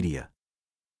Public Media.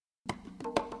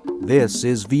 This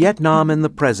is Vietnam and the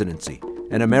Presidency,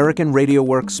 an American Radio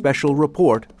Works special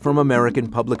report from American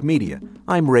Public Media.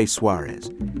 I'm Ray Suarez.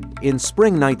 In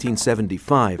spring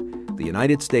 1975, the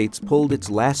United States pulled its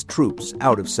last troops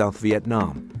out of South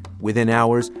Vietnam. Within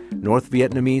hours, North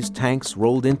Vietnamese tanks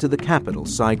rolled into the capital,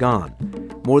 Saigon.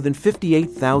 More than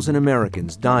 58,000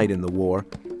 Americans died in the war.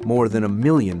 More than 1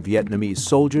 million Vietnamese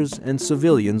soldiers and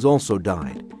civilians also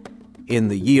died. In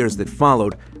the years that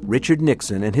followed, Richard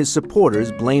Nixon and his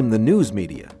supporters blamed the news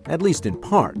media, at least in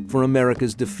part, for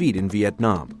America's defeat in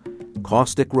Vietnam.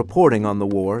 Caustic reporting on the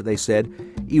war, they said,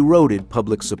 eroded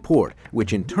public support,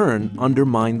 which in turn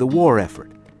undermined the war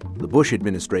effort. The Bush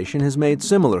administration has made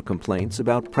similar complaints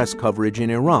about press coverage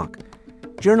in Iraq.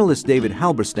 Journalist David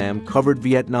Halberstam covered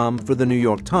Vietnam for the New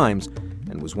York Times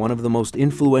and was one of the most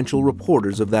influential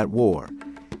reporters of that war.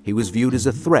 He was viewed as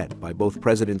a threat by both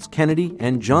Presidents Kennedy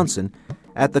and Johnson.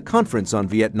 At the Conference on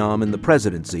Vietnam and the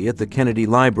Presidency at the Kennedy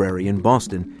Library in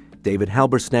Boston, David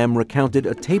Halberstam recounted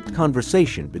a taped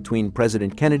conversation between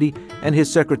President Kennedy and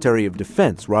his Secretary of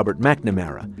Defense, Robert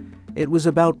McNamara. It was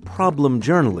about problem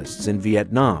journalists in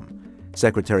Vietnam.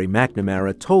 Secretary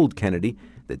McNamara told Kennedy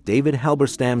that David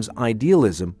Halberstam's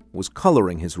idealism was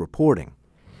coloring his reporting.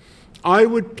 I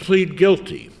would plead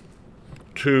guilty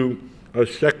to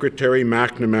Secretary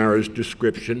McNamara's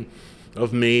description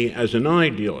of me as an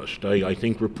idealist. I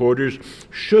think reporters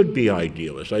should be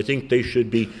idealists. I think they should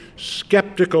be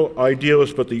skeptical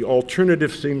idealists, but the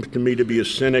alternative seems to me to be a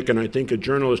cynic, and I think a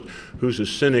journalist who's a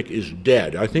cynic is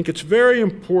dead. I think it's very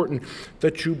important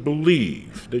that you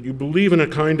believe in a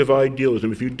kind of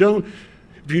idealism. If you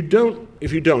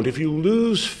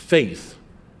lose faith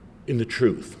in the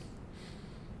truth,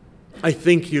 I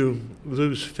think you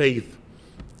lose faith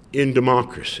in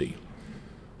democracy.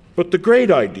 But the great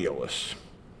idealists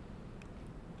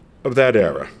of that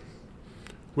era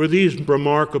were these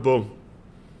remarkable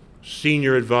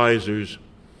senior advisors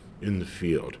in the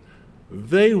field.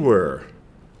 They were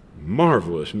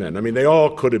marvelous men. I mean, they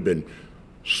all could have been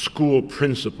school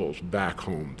principals back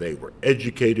home. They were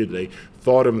educated. They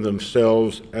thought of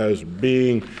themselves as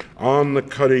being on the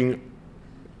cutting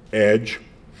edge.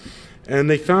 And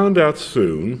they found out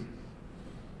that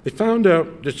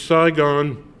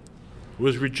Saigon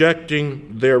was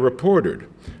rejecting their reporter.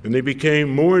 And they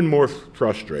became more and more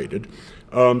frustrated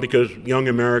because young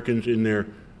Americans in their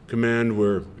command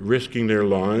were risking their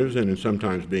lives and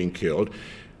sometimes being killed.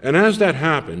 And as that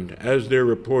happened, as their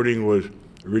reporting was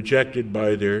rejected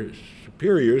by their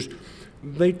superiors,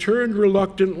 they turned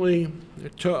reluctantly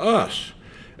to us,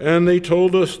 and they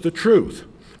told us the truth.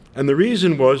 And the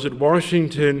reason was that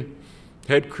Washington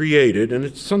had created, and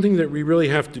it's something that we really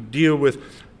have to deal with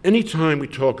anytime we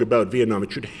talk about Vietnam,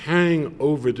 it should hang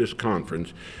over this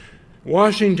conference.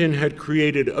 Washington had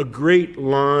created a great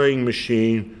lying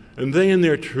machine, and they and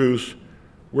their truths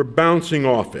were bouncing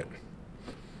off it.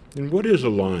 And what is a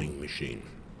lying machine?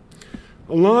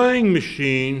 A lying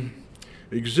machine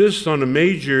exists on a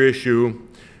major issue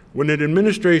when an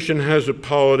administration has a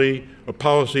policy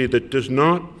that does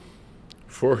not,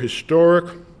 for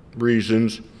historic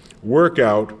reasons, work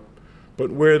out,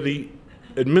 but where the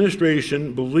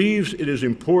administration believes it is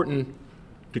important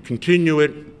to continue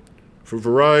it for a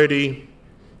variety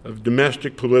of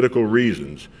domestic political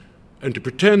reasons, and to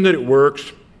pretend that it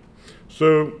works,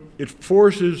 so it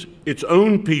forces its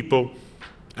own people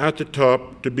at the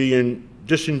top to be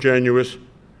disingenuous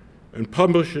and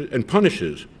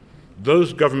punishes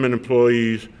those government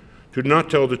employees who dare to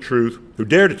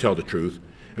tell the truth,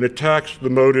 and attacks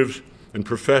the motives and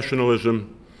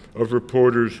professionalism of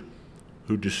reporters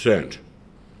who dissent.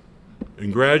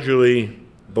 And gradually,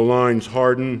 the lines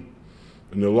harden,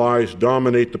 and the lies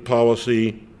dominate the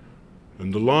policy,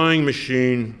 and the lying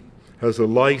machine has a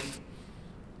life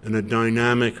and a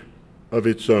dynamic of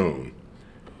its own.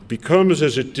 It becomes,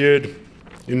 as it did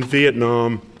in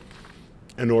Vietnam,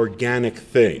 an organic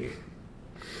thing.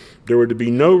 There were to be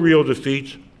no real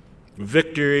defeats.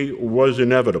 Victory was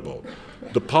inevitable.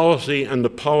 The policy and the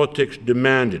politics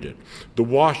demanded it. The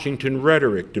Washington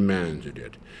rhetoric demanded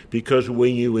it. Because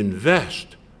when you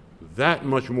invest that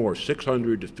much more,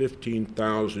 600 to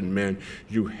 15,000 men,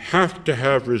 you have to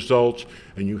have results,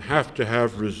 and you have to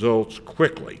have results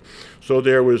quickly. So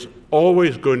there was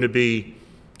always going to be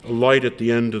a light at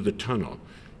the end of the tunnel.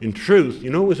 In truth, you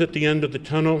know what was at the end of the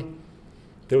tunnel?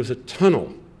 There was a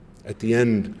tunnel at the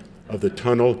end of the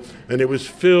tunnel, and it was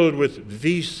filled with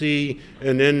VC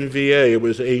and NVA. It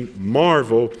was a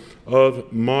marvel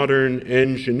of modern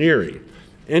engineering.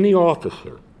 Any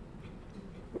officer,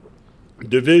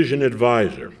 division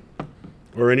advisor,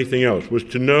 or anything else, was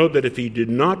to know that if he did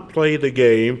not play the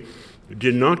game,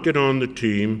 did not get on the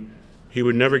team, he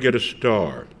would never get a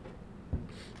star.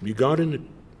 You got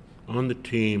on the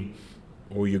team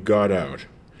or you got out.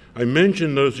 I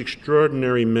mentioned those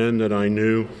extraordinary men that I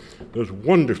knew, those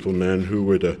wonderful men who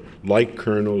were the light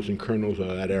colonels and colonels of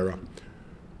that era.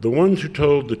 The ones who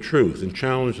told the truth and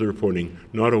challenged the reporting,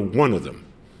 not a one of them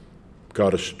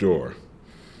got a store.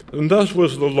 And thus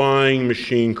was the lying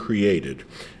machine created.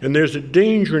 And there's a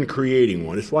danger in creating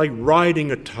one. It's like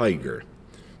riding a tiger.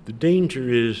 The danger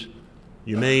is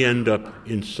you may end up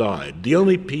inside. The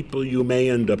only people you may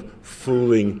end up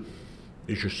fooling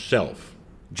is yourself.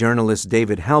 Journalist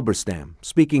David Halberstam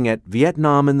speaking at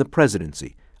Vietnam and the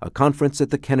Presidency, a conference at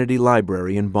the Kennedy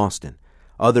Library in Boston.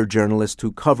 Other journalists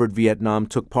who covered Vietnam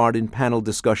took part in panel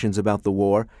discussions about the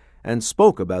war and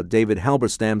spoke about David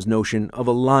Halberstam's notion of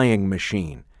a lying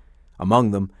machine.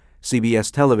 Among them,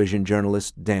 CBS television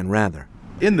journalist Dan Rather.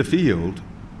 In the field,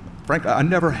 frankly, I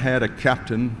never had a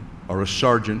captain or a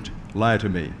sergeant lie to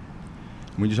me.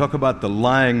 When you talk about the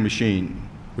lying machine,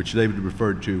 which David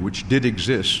referred to, which did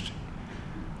exist,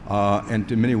 and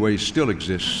in many ways still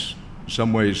exists,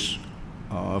 some ways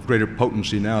of greater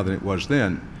potency now than it was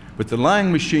then. But the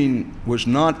lying machine was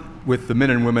not with the men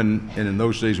and women, and in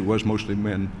those days it was mostly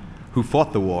men, who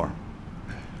fought the war.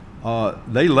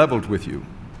 They leveled with you.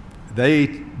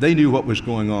 They knew what was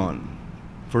going on.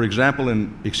 For example,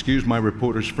 and excuse my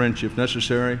reporter's French if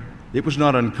necessary, it was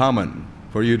not uncommon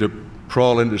for you to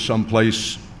crawl into some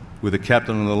place with a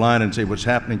captain on the line and say, "What's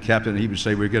happening, Captain?" And he would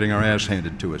say, "We're getting our ass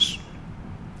handed to us."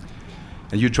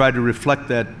 And you tried to reflect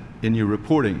that in your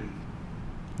reporting.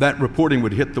 That reporting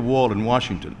would hit the wall in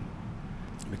Washington,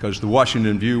 because the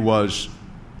Washington view was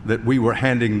that we were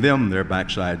handing them their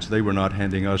backsides. They were not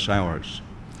handing us ours.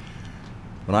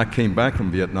 When I came back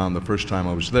from Vietnam the first time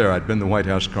I was there, I'd been the White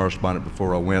House correspondent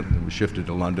before I went and was shifted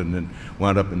to London and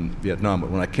wound up in Vietnam. But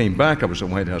when I came back, I was a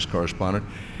White House correspondent,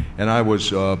 and I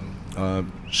was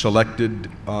selected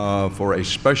for a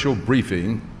special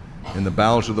briefing in the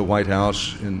bowels of the White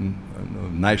House in the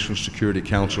National Security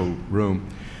Council room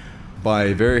by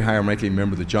a very high-ranking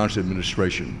member of the Johnson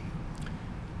administration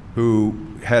who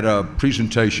had a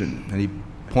presentation, and he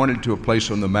pointed to a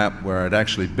place on the map where I'd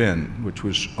actually been, which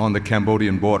was on the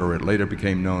Cambodian border. It later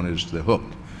became known as the Hook.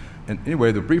 And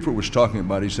anyway, the briefer was talking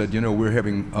about, he said, we're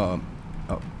having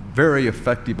very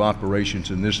effective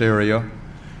operations in this area.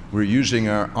 We're using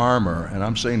our armor. And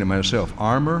I'm saying to myself,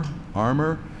 armor?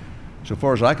 So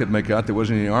far as I could make out, there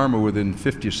wasn't any armor within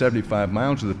 50 or 75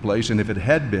 miles of the place, and if it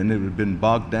had been, it would have been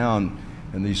bogged down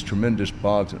in these tremendous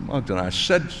bogs and mugs. And I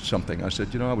said something. I said,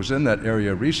 I was in that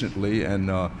area recently, and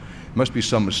it must be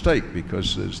some mistake,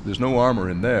 because there's no armor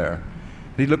in there.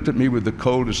 And he looked at me with the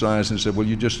coldest eyes and said, "Well,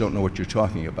 you just don't know what you're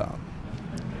talking about."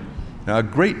 Now, a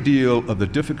great deal of the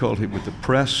difficulty with the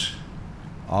press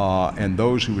and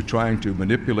those who were trying to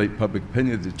manipulate public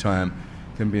opinion at the time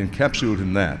can be encapsulated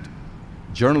in that.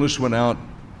 Journalists went out,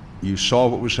 you saw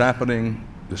what was happening,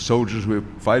 the soldiers who were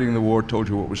fighting the war told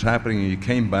you what was happening, and you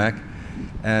came back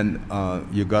and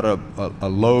you got a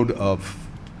load of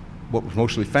what was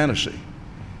mostly fantasy.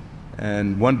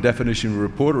 And one definition of a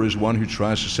reporter is one who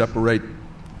tries to separate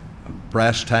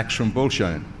brass tacks from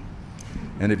bullshine.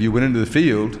 And if you went into the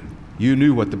field, you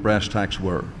knew what the brass tacks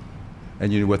were,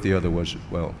 and you knew what the other was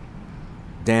as well.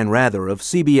 Dan Rather of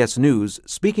CBS News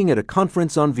speaking at a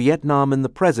conference on Vietnam and the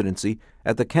Presidency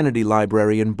at the Kennedy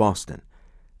Library in Boston.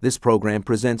 This program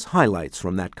presents highlights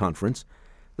from that conference.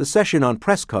 The session on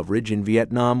press coverage in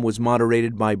Vietnam was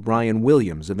moderated by Brian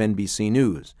Williams of NBC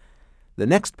News. The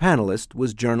next panelist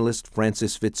was journalist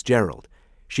Frances Fitzgerald.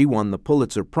 She won the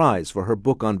Pulitzer Prize for her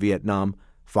book on Vietnam,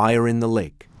 Fire in the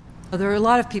Lake. There were a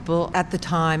lot of people at the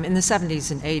time in the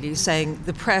 70s and 80s saying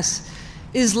the press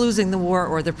is losing the war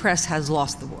or the press has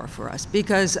lost the war for us,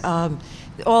 because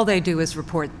all they do is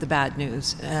report the bad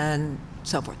news and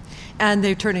so forth. And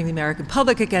they're turning the American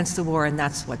public against the war, and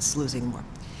that's what's losing the war.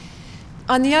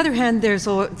 On the other hand, there's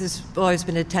always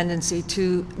been a tendency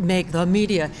to make the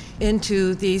media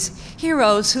into these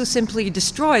heroes who simply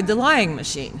destroyed the lying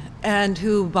machine and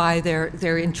who, by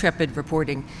their intrepid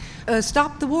reporting,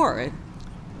 stopped the war.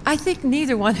 I think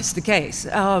neither one is the case.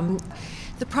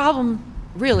 The problem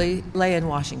really lay in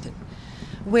Washington,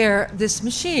 where this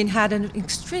machine had an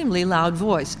extremely loud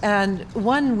voice, and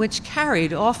one which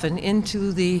carried often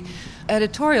into the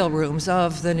editorial rooms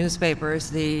of the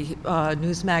newspapers, the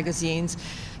news magazines,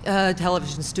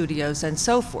 television studios, and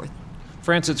so forth.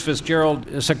 Frances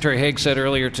Fitzgerald, Secretary Haig said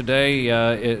earlier today,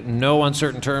 in no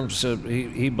uncertain terms,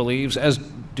 he believes, as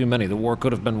do many, the war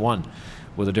could have been won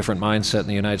with a different mindset in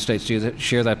the United States. Do you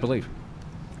share that belief?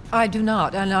 I do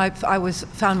not, and I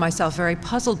found myself very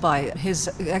puzzled by his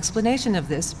explanation of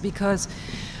this, because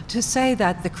to say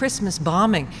that the Christmas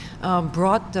bombing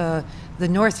brought the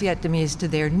North Vietnamese to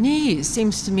their knees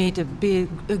seems to me to be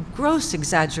a gross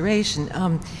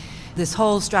exaggeration. This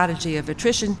whole strategy of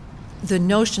attrition, the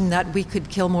notion that we could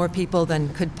kill more people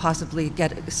than could possibly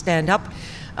stand up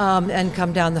and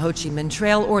come down the Ho Chi Minh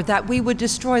Trail, or that we would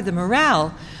destroy the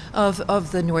morale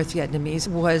of the North Vietnamese,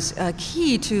 was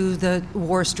key to the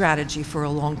war strategy for a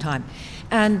long time.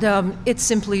 And it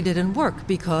simply didn't work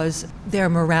because their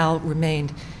morale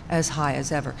remained as high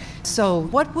as ever. So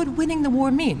what would winning the war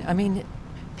mean? I mean,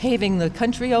 paving the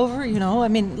country over,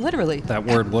 literally. That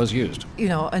word was used.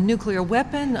 A nuclear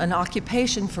weapon, an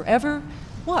occupation forever,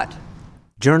 what?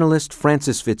 Journalist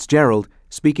Francis Fitzgerald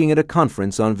speaking at a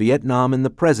conference on Vietnam and the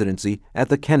presidency at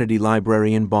the Kennedy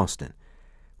Library in Boston.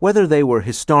 Whether they were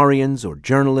historians or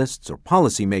journalists or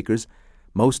policymakers,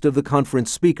 most of the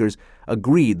conference speakers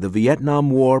agreed the Vietnam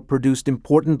War produced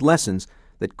important lessons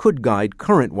that could guide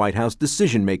current White House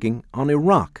decision-making on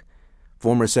Iraq.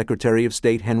 Former Secretary of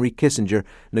State Henry Kissinger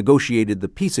negotiated the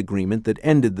peace agreement that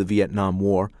ended the Vietnam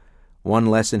War. One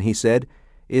lesson, he said,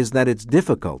 is that it's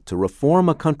difficult to reform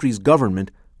a country's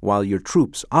government while your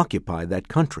troops occupy that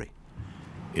country.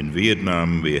 In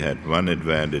Vietnam, we had one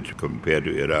advantage compared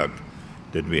to Iraq,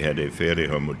 that we had a fairly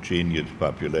homogeneous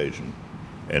population.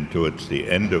 And towards the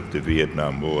end of the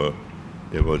Vietnam War,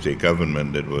 there was a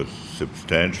government that was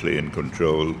substantially in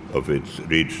control of its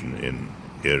region. In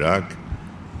Iraq,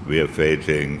 we are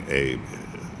facing a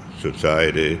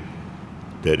society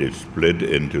that is split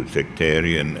into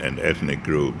sectarian and ethnic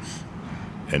groups,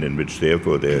 and in which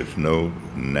therefore there's not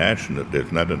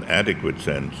an adequate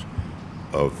sense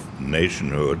of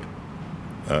nationhood,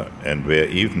 and where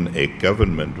even a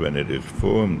government, when it is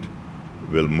formed,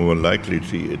 will more likely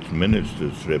see its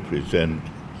ministers represent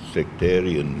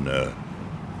sectarian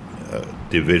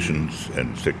divisions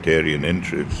and sectarian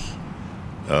interests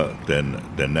than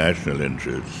national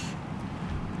interests.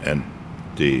 And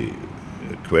the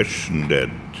question that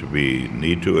we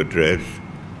need to address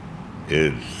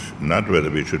is not whether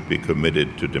we should be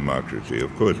committed to democracy.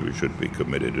 Of course we should be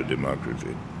committed to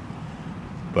democracy.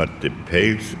 But the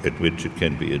pace at which it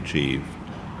can be achieved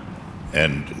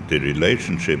and the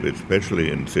relationship, especially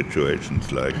in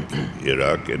situations like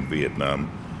Iraq and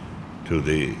Vietnam, to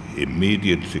the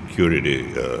immediate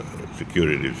security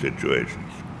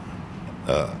situations.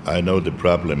 I know the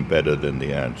problem better than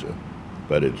the answer,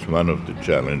 but it's one of the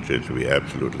challenges we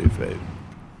absolutely face.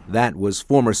 That was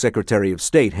former Secretary of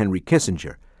State Henry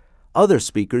Kissinger. Other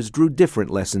speakers drew different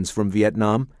lessons from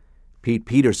Vietnam. Pete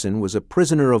Peterson was a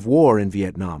prisoner of war in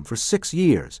Vietnam for 6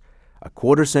 years. A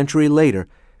quarter-century later,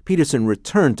 Peterson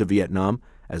returned to Vietnam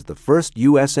as the first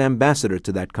U.S. ambassador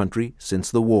to that country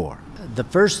since the war. The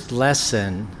first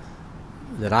lesson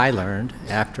that I learned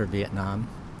after Vietnam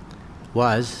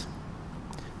was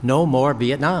no more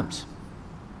Vietnams.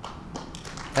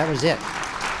 That was it.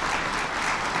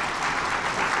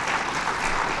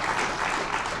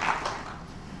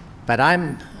 But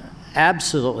I'm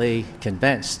absolutely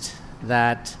convinced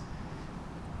that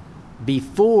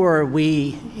before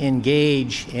we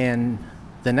engage in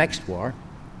the next war,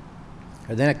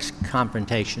 or the next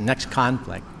confrontation, next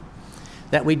conflict,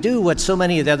 that we do what so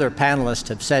many of the other panelists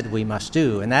have said we must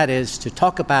do, and that is to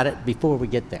talk about it before we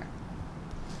get there.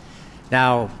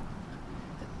 Now,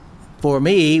 for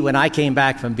me, when I came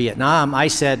back from Vietnam, I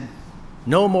said,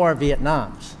 no more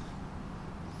Vietnams.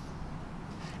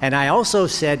 And I also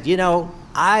said,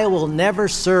 I will never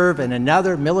serve in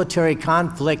another military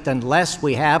conflict unless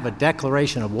we have a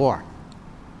declaration of war.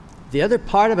 The other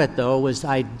part of it, though, was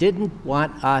I didn't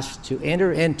want us to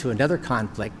enter into another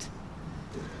conflict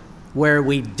where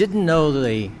we didn't know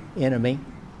the enemy,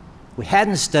 we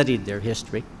hadn't studied their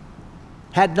history,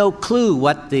 had no clue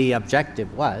what the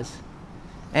objective was,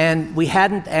 and we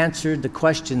hadn't answered the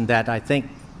question that I think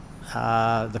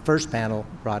the first panel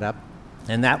brought up,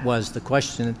 and that was the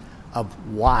question of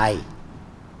why.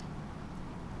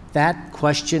 That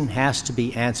question has to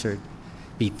be answered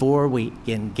before we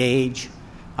engage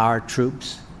our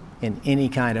troops in any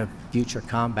kind of future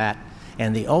combat.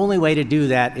 And the only way to do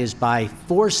that is by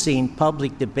forcing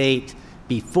public debate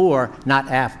before, not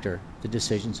after, the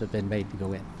decisions have been made to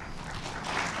go in.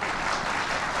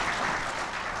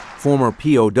 Former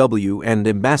POW and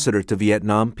ambassador to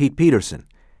Vietnam, Pete Peterson.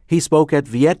 He spoke at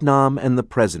Vietnam and the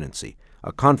Presidency,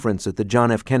 a conference at the John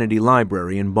F. Kennedy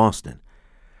Library in Boston.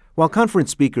 While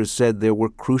conference speakers said there were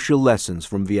crucial lessons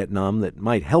from Vietnam that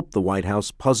might help the White House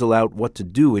puzzle out what to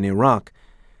do in Iraq,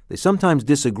 they sometimes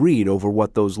disagreed over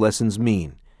what those lessons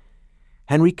mean.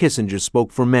 Henry Kissinger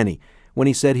spoke for many when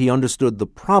he said he understood the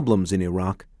problems in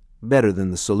Iraq better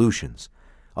than the solutions.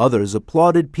 Others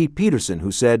applauded Pete Peterson,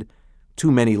 who said,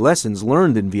 "Too many lessons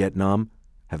learned in Vietnam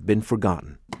have been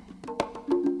forgotten."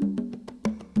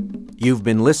 You've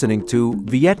been listening to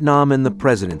Vietnam and the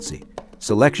Presidency,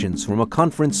 selections from a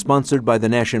conference sponsored by the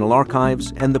National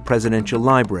Archives and the Presidential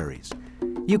Libraries.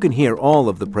 You can hear all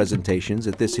of the presentations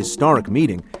at this historic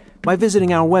meeting by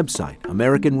visiting our website,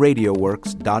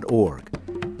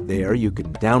 AmericanRadioWorks.org. There you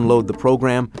can download the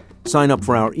program, sign up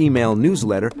for our email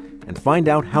newsletter, and find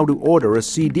out how to order a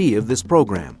CD of this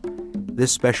program.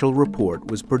 This special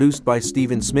report was produced by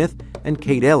Stephen Smith and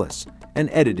Kate Ellis and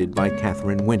edited by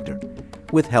Catherine Winter,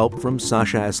 with help from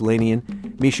Sasha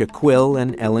Aslanian, Misha Quill,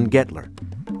 and Ellen Gettler.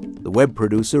 The web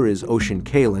producer is Ocean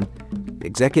Kalin.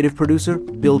 Executive producer,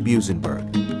 Bill Busenberg.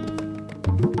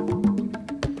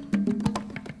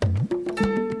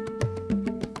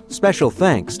 Special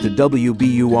thanks to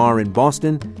WBUR in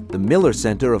Boston, the Miller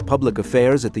Center of Public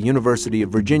Affairs at the University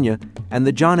of Virginia, and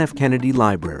the John F. Kennedy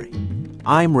Library.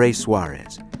 I'm Ray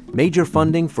Suarez. Major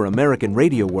funding for American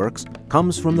Radio Works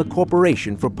comes from the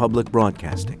Corporation for Public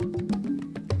Broadcasting.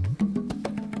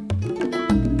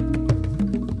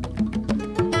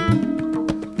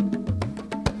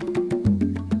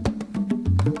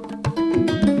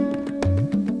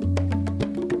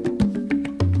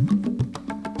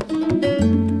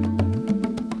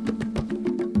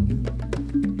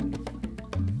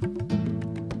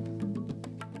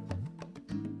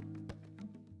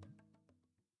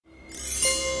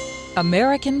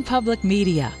 American Public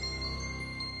Media